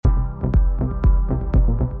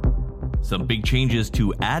Some big changes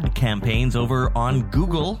to ad campaigns over on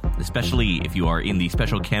Google, especially if you are in the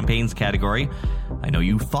special campaigns category. I know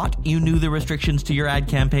you thought you knew the restrictions to your ad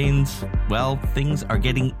campaigns. Well, things are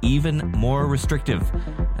getting even more restrictive,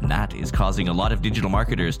 and that is causing a lot of digital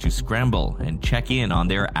marketers to scramble and check in on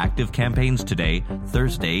their active campaigns today,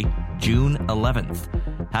 Thursday, June 11th.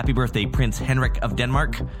 Happy birthday, Prince Henrik of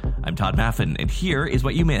Denmark. I'm Todd Maffin, and here is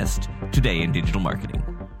what you missed today in digital marketing.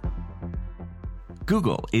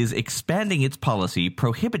 Google is expanding its policy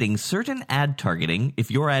prohibiting certain ad targeting if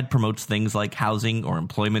your ad promotes things like housing or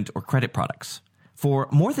employment or credit products. For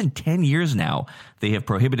more than 10 years now, they have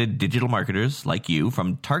prohibited digital marketers like you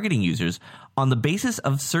from targeting users on the basis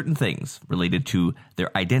of certain things related to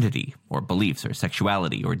their identity or beliefs or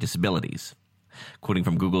sexuality or disabilities. Quoting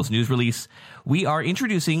from Google's news release, "We are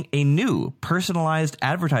introducing a new personalized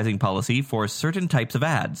advertising policy for certain types of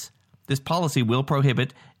ads. This policy will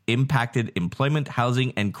prohibit impacted employment,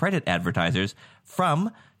 housing, and credit advertisers from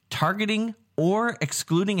targeting or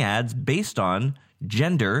excluding ads based on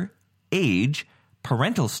gender, age,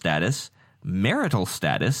 parental status, marital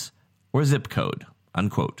status, or zip code,"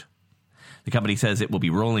 unquote. The company says it will be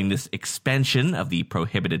rolling this expansion of the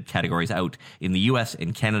prohibited categories out in the US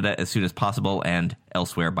and Canada as soon as possible and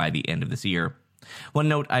elsewhere by the end of this year. One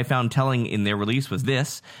note I found telling in their release was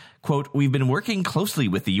this, quote, "We've been working closely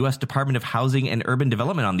with the U.S. Department of Housing and Urban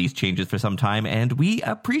Development on these changes for some time, and we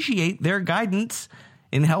appreciate their guidance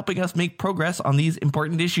in helping us make progress on these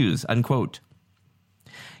important issues," unquote.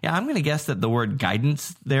 Yeah, I'm going to guess that the word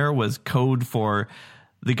guidance there was code for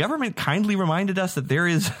the government kindly reminded us that there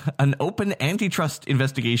is an open antitrust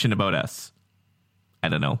investigation about us. I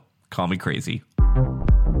don't know. Call me crazy.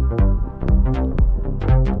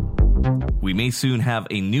 We may soon have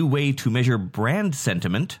a new way to measure brand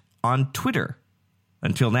sentiment on Twitter.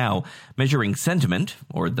 Until now, measuring sentiment,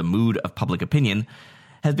 or the mood of public opinion,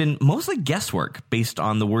 has been mostly guesswork based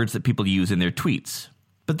on the words that people use in their tweets.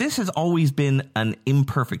 But this has always been an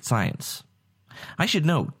imperfect science. I should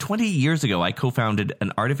know, 20 years ago, I co-founded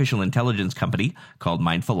an artificial intelligence company called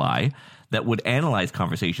Mindful Eye that would analyze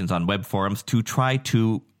conversations on web forums to try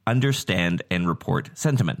to understand and report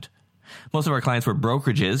sentiment. Most of our clients were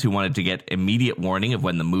brokerages who wanted to get immediate warning of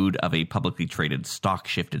when the mood of a publicly traded stock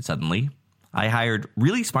shifted suddenly. I hired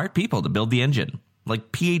really smart people to build the engine,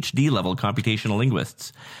 like PhD-level computational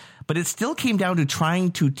linguists. But it still came down to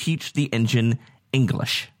trying to teach the engine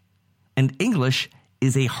English. And English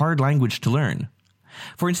is a hard language to learn.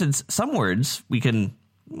 For instance, some words we can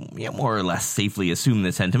more or less safely assume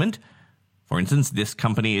the sentiment. For instance, "This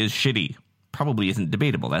company is shitty." Probably isn't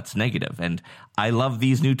debatable, that's negative. And "I love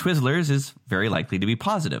these new Twizzlers" is very likely to be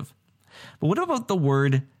positive. But what about the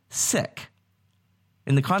word sick?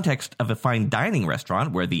 In the context of a fine dining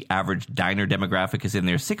restaurant where the average diner demographic is in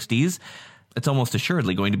their 60s, it's almost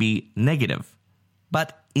assuredly going to be negative.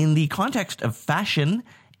 But in the context of fashion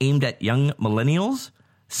aimed at young millennials,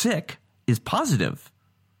 sick is positive,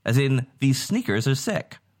 as in these sneakers are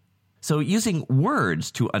sick. So using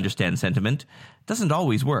words to understand sentiment doesn't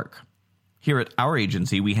always work. Here at our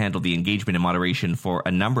agency, we handle the engagement and moderation for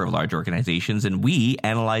a number of large organizations, and we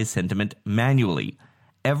analyze sentiment manually.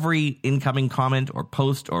 Every incoming comment or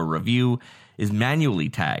post or review is manually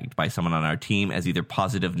tagged by someone on our team as either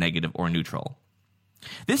positive, negative, or neutral.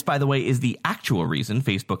 This, by the way, is the actual reason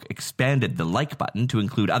Facebook expanded the like button to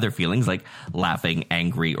include other feelings like laughing,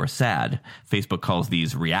 angry, or sad. Facebook calls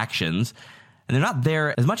these reactions, and they're not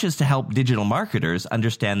there as much as to help digital marketers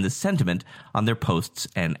understand the sentiment on their posts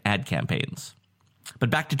and ad campaigns. But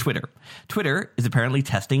back to Twitter. Twitter is apparently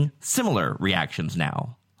testing similar reactions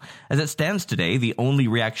now. As it stands today, the only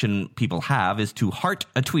reaction people have is to heart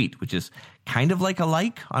a tweet, which is kind of like a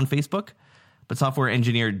like on Facebook. But software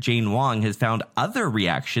engineer Jane Wong has found other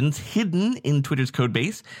reactions hidden in Twitter's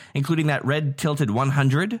codebase, including that red tilted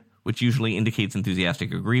 100, which usually indicates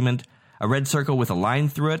enthusiastic agreement, a red circle with a line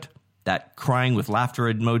through it, that crying with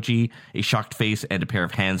laughter emoji, a shocked face, and a pair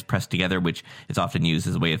of hands pressed together, which is often used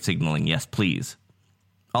as a way of signaling yes, please.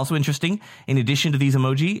 Also interesting, in addition to these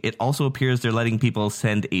emoji, it also appears they're letting people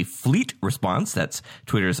send a fleet response, that's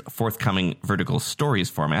Twitter's forthcoming vertical stories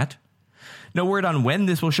format. No word on when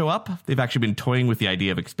this will show up. They've actually been toying with the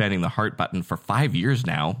idea of expanding the heart button for 5 years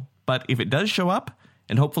now. But if it does show up,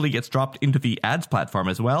 and hopefully gets dropped into the ads platform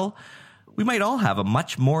as well, we might all have a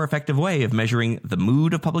much more effective way of measuring the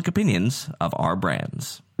mood of public opinions of our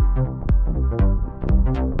brands.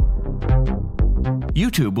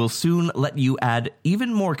 YouTube will soon let you add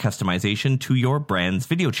even more customization to your brand's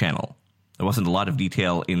video channel. There wasn't a lot of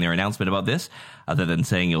detail in their announcement about this, other than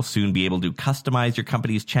saying you'll soon be able to customize your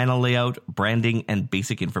company's channel layout, branding, and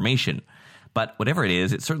basic information. But whatever it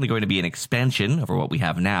is, it's certainly going to be an expansion over what we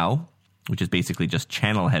have now. which is basically just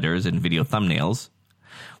channel headers and video thumbnails.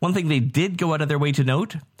 One thing they did go out of their way to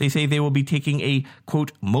note, they say they will be taking a,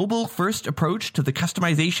 quote, mobile-first approach to the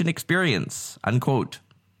customization experience, unquote.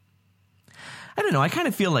 I don't know, I kind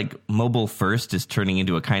of feel like mobile-first is turning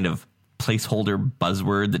into a kind of placeholder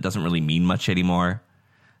buzzword that doesn't really mean much anymore.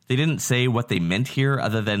 They didn't say what they meant here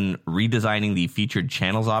other than redesigning the featured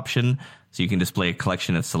channels option so you can display a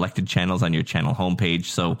collection of selected channels on your channel homepage.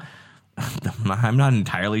 So I'm not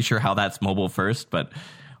entirely sure how that's mobile first, but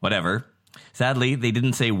whatever. Sadly, they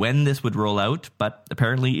didn't say when this would roll out, but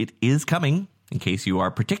apparently it is coming in case you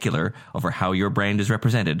are particular over how your brand is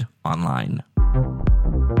represented online.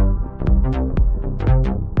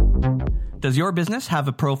 Does your business have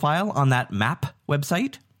a profile on that map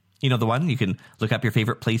website? You know, the one you can look up your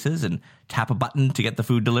favorite places and tap a button to get the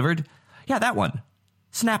food delivered? Yeah, that one.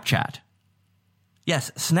 Snapchat.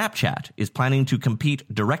 Yes, Snapchat is planning to compete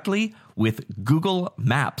directly with Google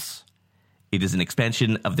Maps. It is an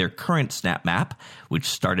expansion of their current Snap Map, which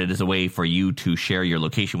started as a way for you to share your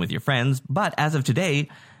location with your friends, but as of today,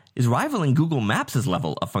 is rivaling Google Maps'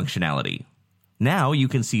 level of functionality. Now you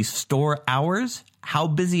can see store hours, how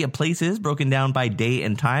busy a place is broken down by day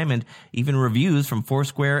and time, and even reviews from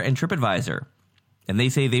Foursquare and TripAdvisor. And they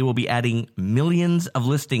say they will be adding millions of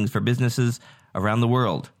listings for businesses around the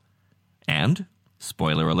world. And,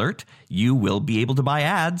 spoiler alert, you will be able to buy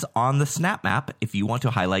ads on the Snap Map if you want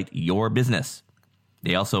to highlight your business.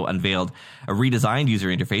 They also unveiled a redesigned user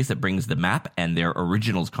interface that brings the map and their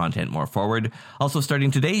originals content more forward. Also starting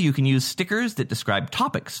today, you can use stickers that describe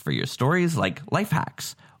topics for your stories like life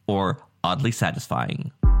hacks or oddly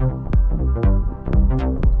satisfying.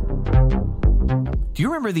 Do you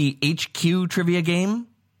remember the HQ trivia game?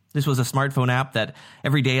 This was a smartphone app that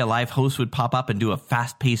every day a live host would pop up and do a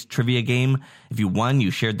fast-paced trivia game. If you won, you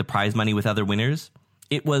shared the prize money with other winners.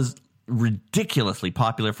 It was ridiculously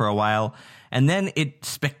popular for a while, and then it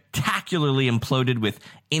spectacularly imploded with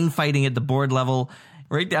infighting at the board level,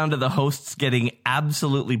 right down to the hosts getting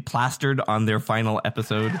absolutely plastered on their final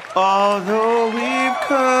episode. Although we've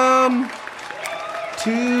come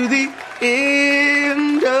to the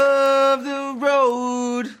end of the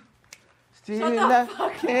road, still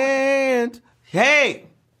I can't. Hey,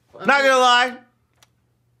 not gonna lie,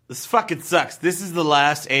 this fucking sucks. This is the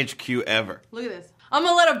last HQ ever. Look at this. I'm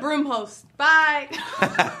gonna let a broom host. Bye.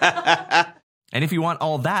 And if you want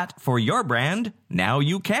all that for your brand, now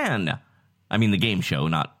you can. I mean the game show,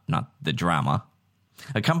 not the drama.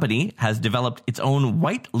 A company has developed its own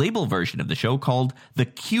white label version of the show called the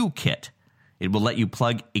Q Kit. It will let you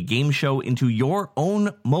plug a game show into your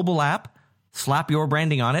own mobile app, slap your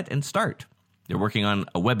branding on it, and start. They're working on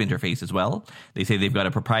a web interface as well. They say they've got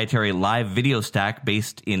a proprietary live video stack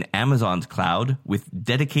based in Amazon's cloud with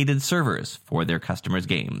dedicated servers for their customers'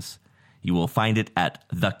 games. You will find it at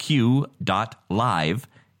theq.live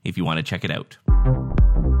if you want to check it out.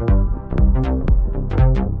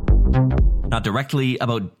 Not directly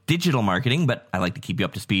about digital marketing, but I like to keep you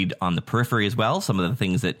up to speed on the periphery as well, some of the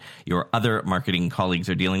things that your other marketing colleagues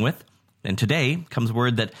are dealing with. And today comes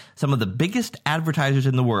word that some of the biggest advertisers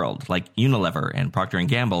in the world, like Unilever and Procter &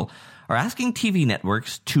 Gamble, are asking TV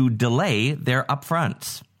networks to delay their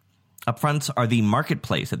upfronts. Upfronts are the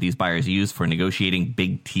marketplace that these buyers use for negotiating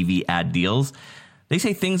big TV ad deals. They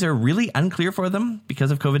say things are really unclear for them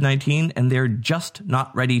because of COVID-19, and they're just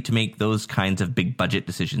not ready to make those kinds of big budget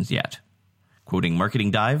decisions yet. Quoting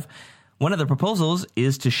Marketing Dive, one of the proposals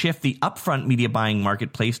is to shift the upfront media buying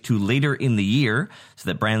marketplace to later in the year so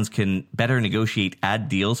that brands can better negotiate ad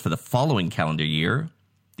deals for the following calendar year.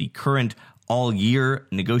 The current all-year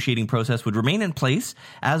negotiating process would remain in place,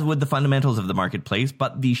 as would the fundamentals of the marketplace,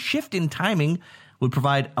 but the shift in timing would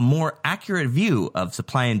provide a more accurate view of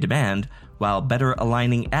supply and demand while better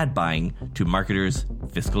aligning ad buying to marketers'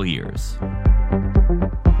 fiscal years.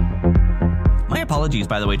 My apologies,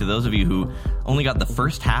 by the way, to those of you who only got the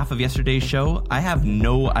first half of yesterday's show. I have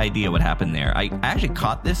no idea what happened there. I actually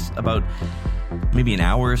caught this about maybe an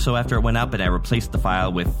hour or so after it went up, and I replaced the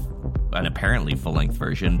file with an apparently full-length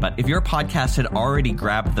version. But if your podcast had already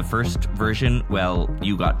grabbed the first version, well,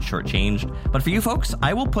 you got shortchanged. But for you folks,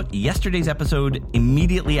 I will put yesterday's episode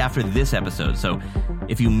immediately after this episode. So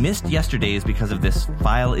if you missed yesterday's because of this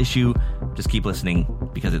file issue, just keep listening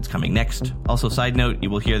because it's coming next. Also, side note, you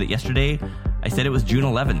will hear that yesterday I said it was June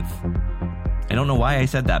 11th. I don't know why I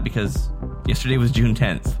said that because yesterday was June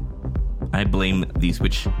 10th. I blame the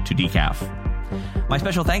switch to decaf. My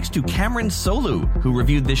special thanks to Cameron Solu, who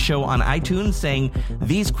reviewed this show on iTunes, saying,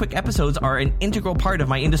 "These quick episodes are an integral part of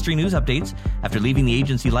my industry news updates. After leaving the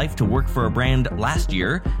agency life to work for a brand last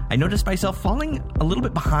year, I noticed myself falling a little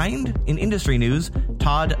bit behind in industry news.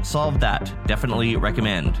 Todd solved that. Definitely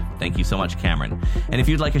recommend." Thank you so much, Cameron. And if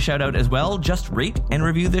you'd like a shout out as well, just rate and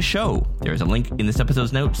review this show. There is a link in this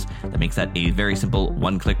episode's notes that makes that a very simple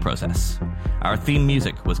one-click process. Our theme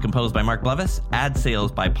music was composed by Mark Blevis, ad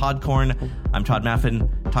sales by Podcorn. I'm Todd Maffin.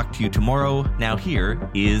 Talk to you tomorrow. Now here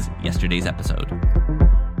is yesterday's episode.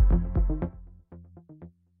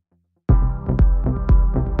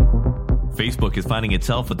 Facebook is finding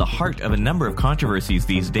itself at the heart of a number of controversies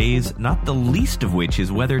these days, not the least of which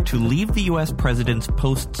is whether to leave the US president's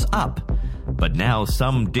posts up. But now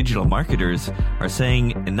some digital marketers are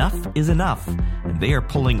saying enough is enough, and they are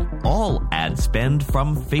pulling all ad spend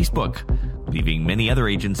from Facebook, leaving many other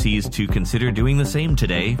agencies to consider doing the same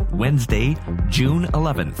today, Wednesday, June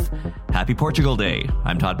 11th. Happy Portugal Day.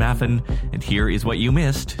 I'm Todd Maffin, and here is what you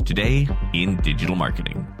missed today in digital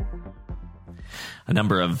marketing. A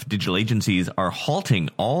number of digital agencies are halting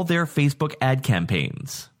all their Facebook ad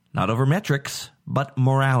campaigns, not over metrics, but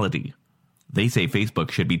morality. They say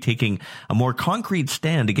Facebook should be taking a more concrete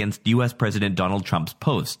stand against U.S. President Donald Trump's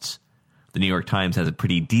posts. The New York Times has a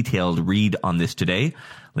pretty detailed read on this today.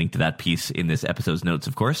 Link to that piece in this episode's notes,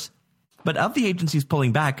 of course. But of the agencies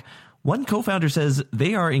pulling back, one co-founder says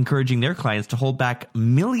they are encouraging their clients to hold back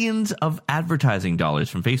millions of advertising dollars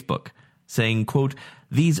from Facebook, saying, quote,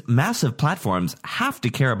 "These massive platforms have to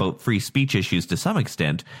care about free speech issues to some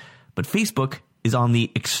extent, but Facebook is on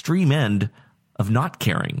the extreme end of not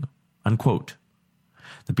caring," unquote.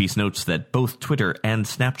 The piece notes that both Twitter and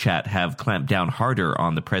Snapchat have clamped down harder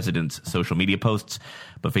on the president's social media posts,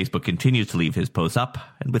 but Facebook continues to leave his posts up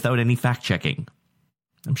and without any fact-checking.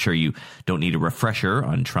 I'm sure you don't need a refresher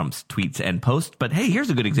on Trump's tweets and posts, but hey,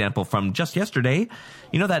 here's a good example from just yesterday.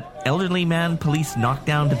 You know that elderly man police knocked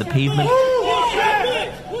down to the pavement,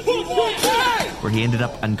 where he ended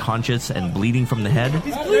up unconscious and bleeding from the head?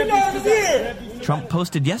 Trump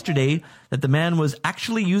posted yesterday that the man was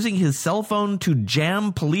actually using his cell phone to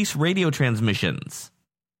jam police radio transmissions.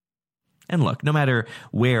 And look, no matter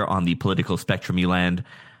where on the political spectrum you land,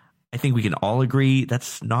 I think we can all agree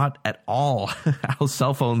that's not at all how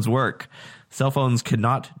cell phones work. Cell phones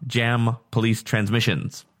cannot jam police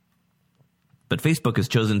transmissions. But Facebook has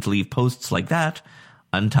chosen to leave posts like that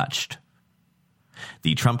untouched.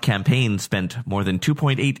 The Trump campaign spent more than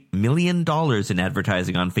 $2.8 million in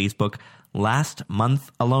advertising on Facebook last month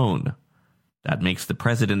alone. That makes the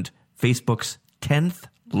president Facebook's 10th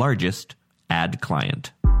largest ad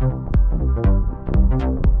client.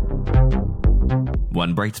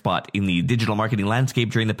 One bright spot in the digital marketing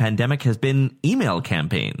landscape during the pandemic has been email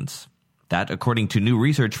campaigns. That, according to new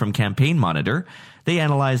research from Campaign Monitor, they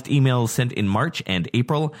analyzed emails sent in March and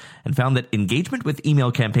April and found that engagement with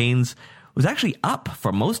email campaigns was actually up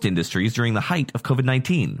for most industries during the height of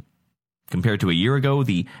COVID-19. Compared to a year ago,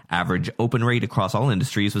 the average open rate across all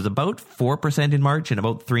industries was about 4% in March and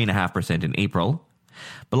about 3.5% in April.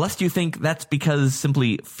 But lest you think that's because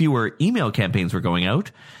simply fewer email campaigns were going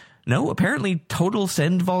out, no, apparently total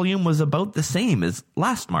send volume was about the same as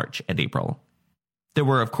last March and April. There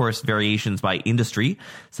were, of course, variations by industry,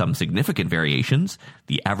 some significant variations.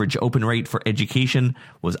 The average open rate for education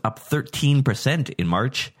was up 13% in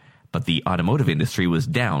March, but the automotive industry was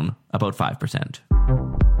down about 5%.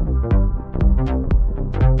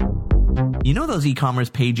 You know those e-commerce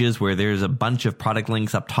pages where there's a bunch of product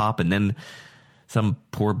links up top and then some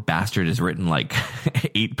poor bastard has written like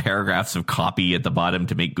 8 paragraphs of copy at the bottom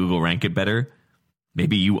to make Google rank it better?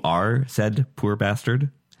 Maybe you are said poor bastard.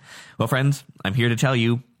 Well, friends, I'm here to tell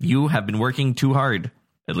you, you have been working too hard.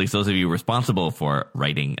 At least those of you responsible for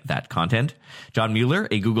writing that content. John Mueller,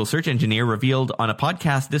 a Google search engineer, revealed on a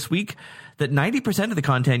podcast this week that 90% of the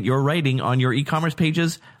content you're writing on your e-commerce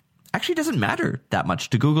pages actually doesn't matter that much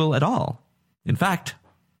to Google at all. In fact,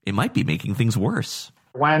 it might be making things worse.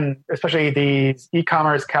 When especially these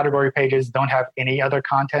e-commerce category pages don't have any other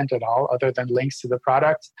content at all other than links to the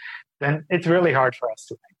products, then it's really hard for us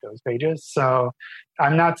to rank those pages. So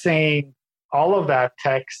I'm not saying all of that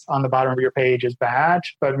text on the bottom of your page is bad,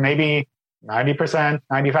 but maybe 90%,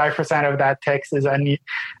 95% of that text is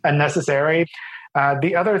unnecessary.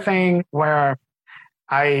 The other thing where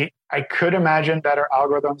I could imagine that our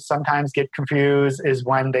algorithms sometimes get confused is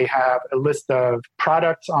when they have a list of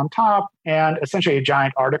products on top and essentially a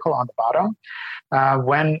giant article on the bottom.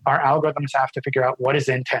 When our algorithms have to figure out what is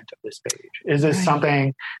the intent of this page. Is this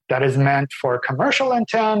something that is meant for commercial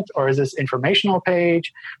intent, or is this informational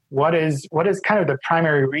page? What is kind of the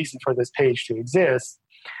primary reason for this page to exist?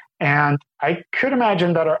 And I could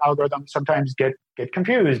imagine that our algorithms sometimes get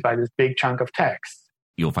confused by this big chunk of text.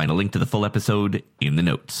 You'll find a link to the full episode in the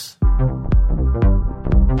notes.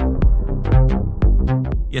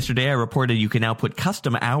 Yesterday, I reported you can now put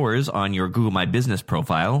custom hours on your Google My Business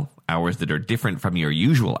profile, hours that are different from your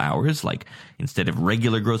usual hours, like instead of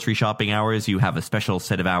regular grocery shopping hours, you have a special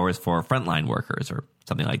set of hours for frontline workers or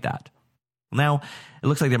something like that. Now, it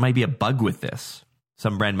looks like there might be a bug with this.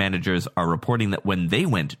 Some brand managers are reporting that when they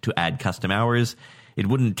went to add custom hours, it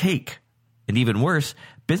wouldn't take. And even worse,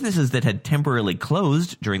 businesses that had temporarily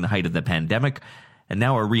closed during the height of the pandemic and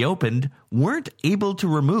now are reopened weren't able to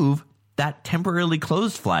remove that temporarily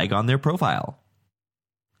closed flag on their profile.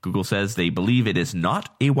 Google says they believe it is not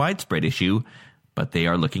a widespread issue, but they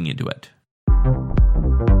are looking into it.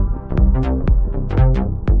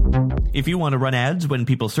 If you want to run ads when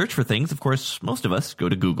people search for things, of course, most of us go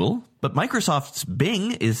to Google, but Microsoft's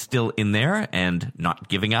Bing is still in there and not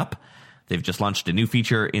giving up. They've just launched a new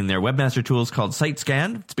feature in their webmaster tools called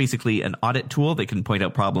SiteScan. It's basically an audit tool that can point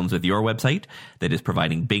out problems with your website that is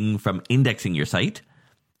preventing Bing from indexing your site.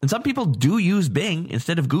 And some people do use Bing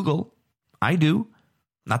instead of Google. I do.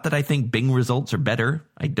 Not that I think Bing results are better.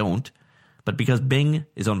 I don't. But because Bing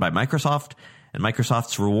is owned by Microsoft, and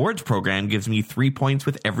Microsoft's rewards program gives me 3 points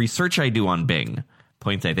with every search I do on Bing.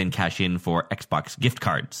 Points I then cash in for Xbox gift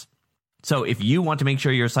cards. So if you want to make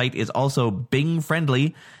sure your site is also Bing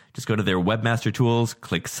friendly, just go to their webmaster tools,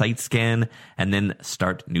 click SiteScan, and then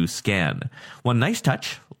start new scan. One nice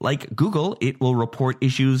touch, like Google, it will report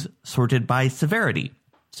issues sorted by severity,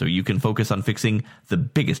 so you can focus on fixing the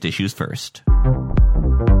biggest issues first.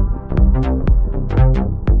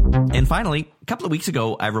 And finally, a couple of weeks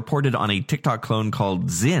ago, I reported on a TikTok clone called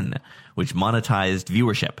Zyn, which monetized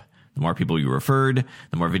viewership. The more people you referred,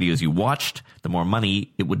 the more videos you watched, the more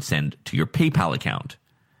money it would send to your PayPal account.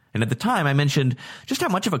 And at the time, I mentioned just how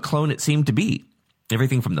much of a clone it seemed to be.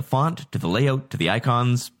 Everything from the font to the layout to the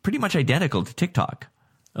icons, pretty much identical to TikTok.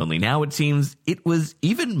 Only now it seems it was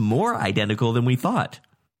even more identical than we thought.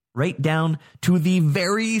 Right down to the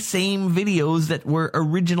very same videos that were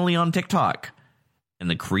originally on TikTok. And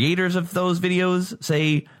the creators of those videos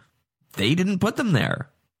say they didn't put them there.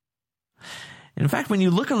 In fact, when you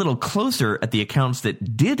look a little closer at the accounts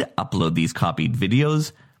that did upload these copied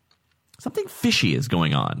videos, something fishy is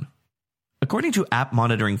going on. According to app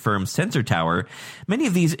monitoring firm Sensor Tower, many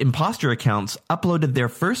of these imposter accounts uploaded their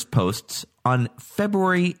first posts on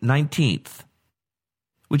February 19th,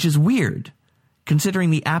 which is weird, considering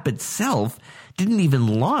the app itself didn't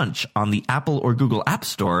even launch on the Apple or Google App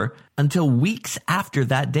Store until weeks after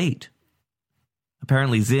that date.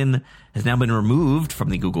 Apparently, Zyn has now been removed from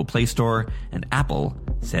the Google Play Store, and Apple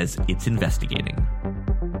says it's investigating.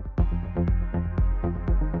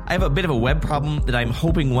 I have a bit of a web problem that I'm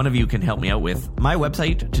hoping one of you can help me out with. My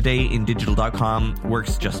website, todayindigital.com,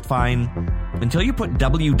 works just fine until you put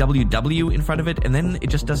www in front of it, and then it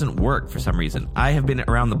just doesn't work for some reason. I have been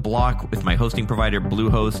around the block with my hosting provider,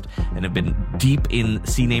 Bluehost, and have been deep in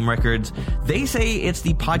CNAME records. They say it's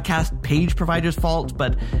the podcast page provider's fault,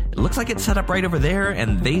 but it looks like it's set up right over there,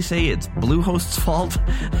 and they say it's Bluehost's fault.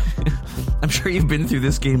 I'm sure you've been through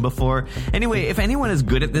this game before. Anyway, if anyone is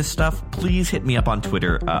good at this stuff, please hit me up on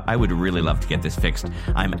Twitter. I would really love to get this fixed.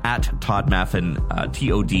 I'm at Todd Maffin,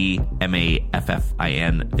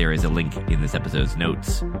 TODMAFFIN. There is a link in this episode's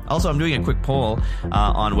notes. Also, I'm doing a quick poll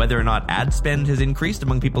on whether or not ad spend has increased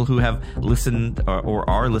among people who have listened or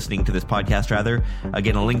are listening to this podcast, rather.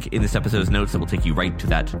 Again, a link in this episode's notes that will take you right to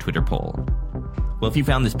that Twitter poll. Well, if you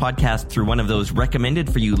found this podcast through one of those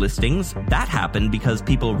recommended for you listings, that happened because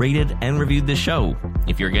people rated and reviewed this show.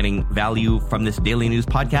 If you're getting value from this daily news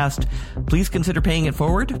podcast, please consider paying it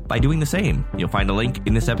forward by doing the same. You'll find a link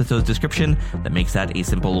in this episode's description that makes that a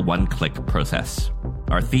simple one-click process.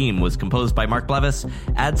 Our theme was composed by Mark Blevis,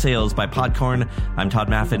 ad sales by Podcorn. I'm Todd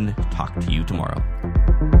Maffin. Talk to you tomorrow.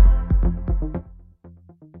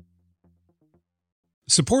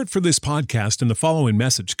 Support for this podcast and the following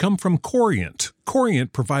message come from Corient.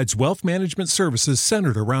 Corient provides wealth management services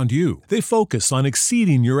centered around you. They focus on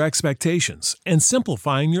exceeding your expectations and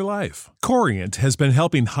simplifying your life. Corient has been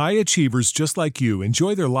helping high achievers just like you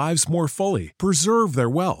enjoy their lives more fully, preserve their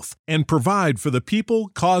wealth, and provide for the people,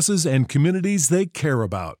 causes, and communities they care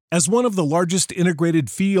about. As one of the largest integrated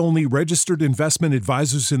fee-only registered investment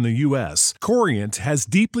advisors in the U.S., Corient has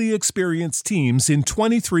deeply experienced teams in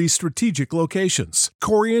 23 strategic locations.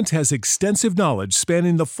 Corient has extensive knowledge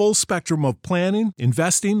spanning the full spectrum of plan planning,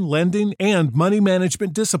 investing, lending, and money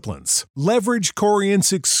management disciplines. Leverage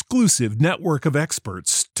Corient's exclusive network of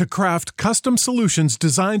experts to craft custom solutions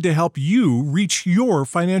designed to help you reach your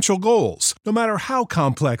financial goals, no matter how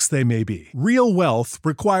complex they may be. Real wealth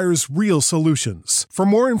requires real solutions. For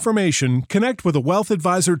more information, connect with a wealth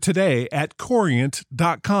advisor today at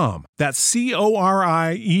Corient.com. That's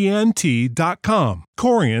Corient.com.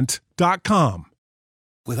 Corient.com.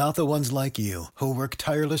 Without the ones like you, who work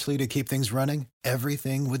tirelessly to keep things running,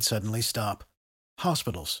 everything would suddenly stop.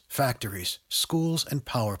 Hospitals, factories, schools, and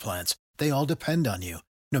power plants, they all depend on you.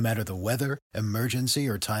 No matter the weather, emergency,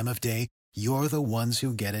 or time of day, you're the ones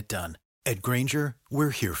who get it done. At Grainger,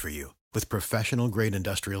 we're here for you with professional-grade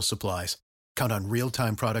industrial supplies. Count on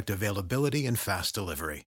real-time product availability and fast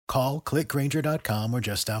delivery. Call, click Grainger.com, or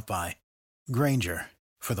just stop by. Grainger,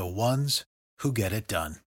 for the ones who get it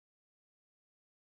done.